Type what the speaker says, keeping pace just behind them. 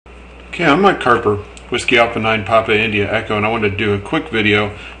Okay, I'm Mike Carper, Whiskey Alpha 9 Papa India Echo, and I wanted to do a quick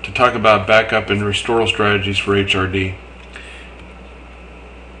video to talk about backup and restoral strategies for HRD.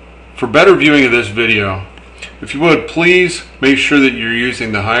 For better viewing of this video, if you would, please make sure that you're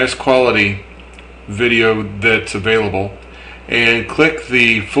using the highest quality video that's available and click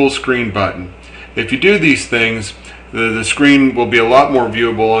the full screen button. If you do these things, the screen will be a lot more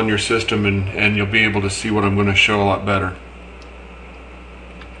viewable on your system, and you'll be able to see what I'm going to show a lot better.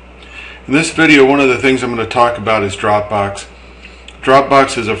 In this video, one of the things I'm going to talk about is Dropbox.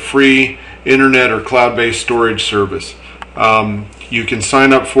 Dropbox is a free internet or cloud-based storage service. You can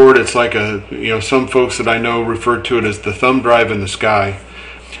sign up for it. It's like some folks that I know refer to it as the thumb drive in the sky.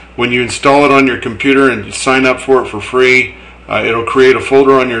 When you install it on your computer and you sign up for it for free, it'll create a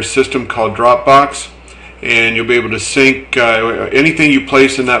folder on your system called Dropbox, and you'll be able to sync anything you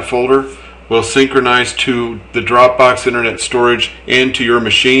place in that folder will synchronize to the Dropbox internet storage and to your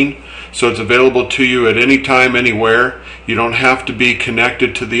machine. So it's available to you at any time, anywhere. You don't have to be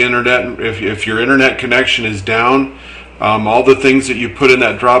connected to the internet. If your internet connection is down, all the things that you put in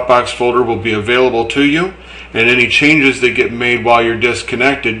that Dropbox folder will be available to you, and any changes that get made while you're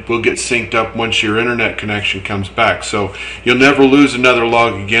disconnected will get synced up once your internet connection comes back. So you'll never lose another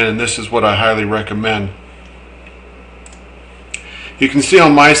log again, and this is what I highly recommend. You can see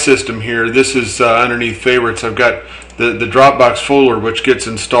on my system here, this is underneath favorites. I've got the Dropbox folder, which gets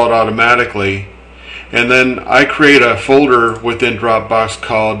installed automatically, and then I create a folder within Dropbox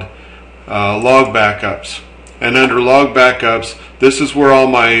called log backups, and under log backups, this is where all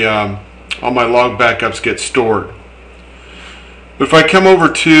my log backups get stored. But if I come over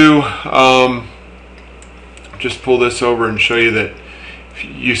to just pull this over and show you that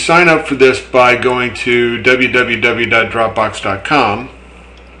you sign up for this by going to www.dropbox.com,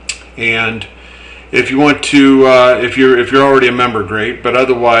 and if you want to, if you're already a member, great. But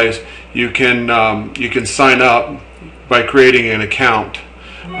otherwise, you can sign up by creating an account.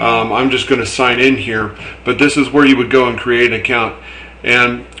 I'm just going to sign in here, but this is where you would go and create an account.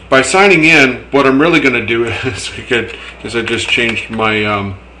 And by signing in, what I'm really going to do is, because I just changed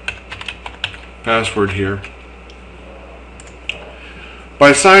my password here.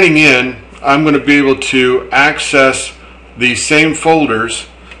 By signing in, I'm going to be able to access these same folders.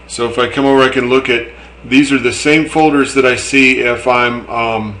 So if I come over, I can look at, these are the same folders that I see if I'm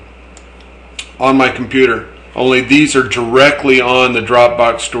on my computer, only these are directly on the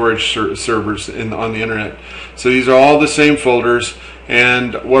Dropbox storage servers on the internet. So these are all the same folders,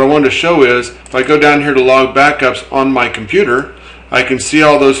 and what I wanted to show is, if I go down here to log backups on my computer, I can see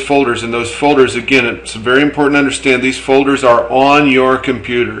all those folders, and those folders, again, it's very important to understand these folders are on your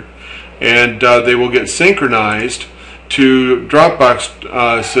computer, and they will get synchronized to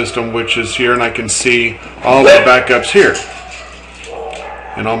Dropbox system, which is here, and I can see all the backups here.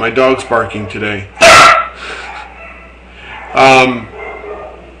 And all my dogs barking today.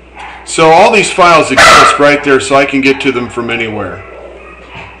 So all these files exist right there, so I can get to them from anywhere.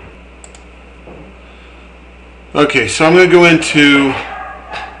 Okay, so I'm going to go into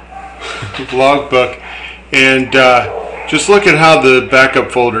logbook and just look at how the backup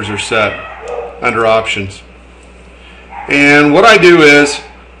folders are set under options. And what I do is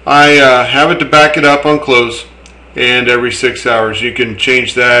I have it to back it up on close, and every 6 hours. You can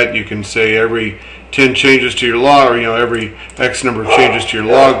change that. You can say every 10 changes to your log, or every X number of changes to your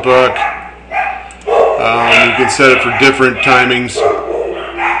logbook. You can set it for different timings.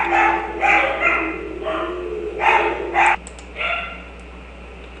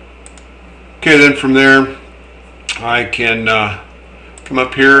 Okay, then from there I can come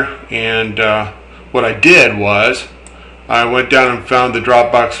up here, and what I did was I went down and found the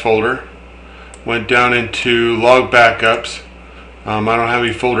Dropbox folder, went down into log backups. I don't have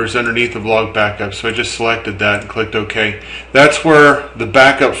any folders underneath of log backups, so I just selected that and clicked OK. That's where the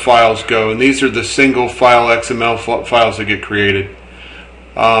backup files go, and these are the single file XML files that get created.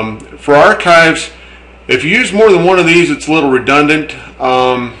 For archives, if you use more than one of these, it's a little redundant.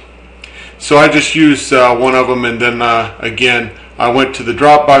 So I just used one of them, and then again I went to the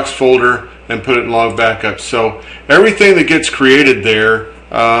Dropbox folder and put it in log backups. So everything that gets created there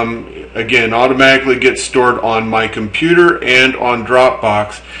again automatically gets stored on my computer and on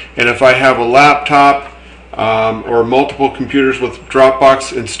Dropbox. And if I have a laptop or multiple computers with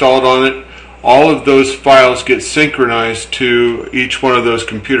Dropbox installed on it, all of those files get synchronized to each one of those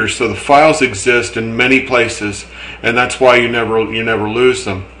computers. So the files exist in many places, and that's why you never lose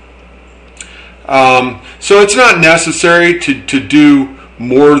them. So it's not necessary to do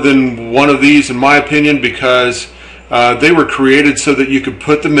more than one of these, in my opinion, because they were created so that you could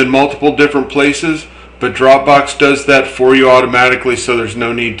put them in multiple different places. but Dropbox does that for you automatically, so there's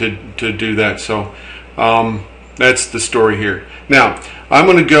no need to do that. So that's the story here. Now I'm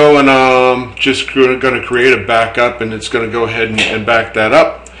going to go and just going to create a backup, and it's going to go ahead and back that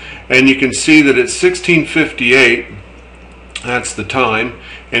up, and you can see that it's 16:58. That's the time,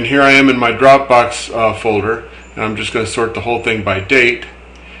 and here I am in my Dropbox folder, and I'm just going to sort the whole thing by date.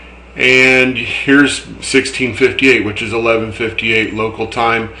 And here's 16:58, which is 11:58 local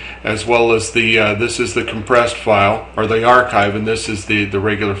time, as well as the this is the compressed file, or the archive, and this is the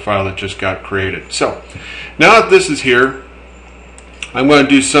regular file that just got created. So now that this is here, I'm going to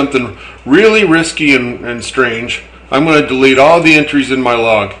do something really risky and strange. I'm going to delete all the entries in my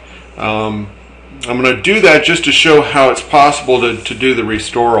log. I'm going to do that just to show how it's possible to do the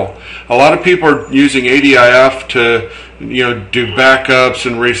restoral. A lot of people are using ADIF to do backups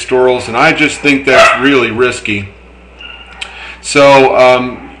and restorals, and I just think that's really risky. So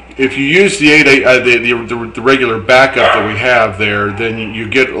if you use the regular backup that we have there, then you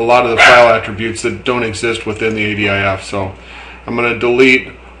get a lot of the file attributes that don't exist within the ADIF. So I'm going to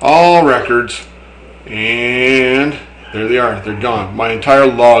delete all records, and there they are. They're gone. My entire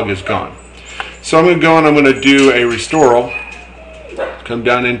log is gone. So I'm going to go and I'm going to do a restoral. Come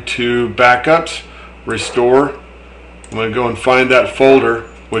down into backups, restore. I'm going to go and find that folder,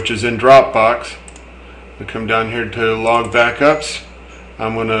 which is in Dropbox. I come down here to log backups.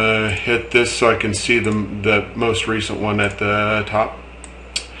 I'm going to hit this so I can see the most recent one at the top.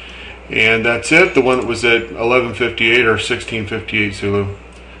 And that's it, the one that was at 11:58 or 16:58 Zulu. I'm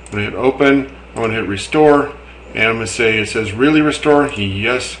going to hit open. I'm going to hit restore, and I'm going to say, it says really restore?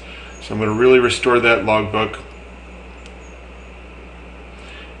 Yes. So I'm going to really restore that logbook.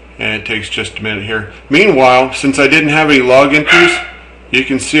 And it takes just a minute here. Meanwhile, since I didn't have any log entries, you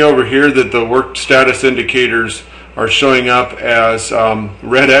can see over here that the work status indicators are showing up as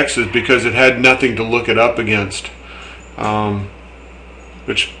red X's because it had nothing to look it up against,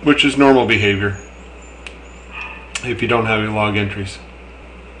 which is normal behavior if you don't have any log entries.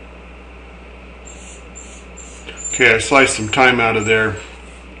 Okay, I sliced some time out of there,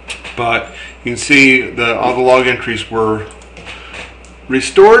 but you can see all the log entries were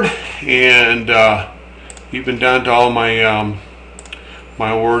restored, and even down to all my my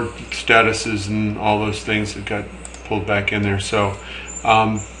award statuses and all those things that got pulled back in there. So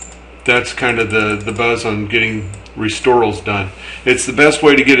that's kind of the buzz on getting restorals done. It's the best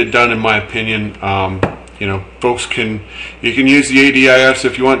way to get it done, in my opinion. Folks you can use the ADIFs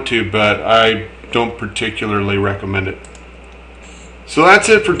if you want to, but I don't particularly recommend it. So that's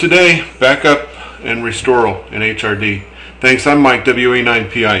it for today. Backup and restoral in HRD. Thanks. I'm Mike,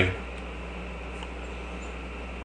 WA9PI.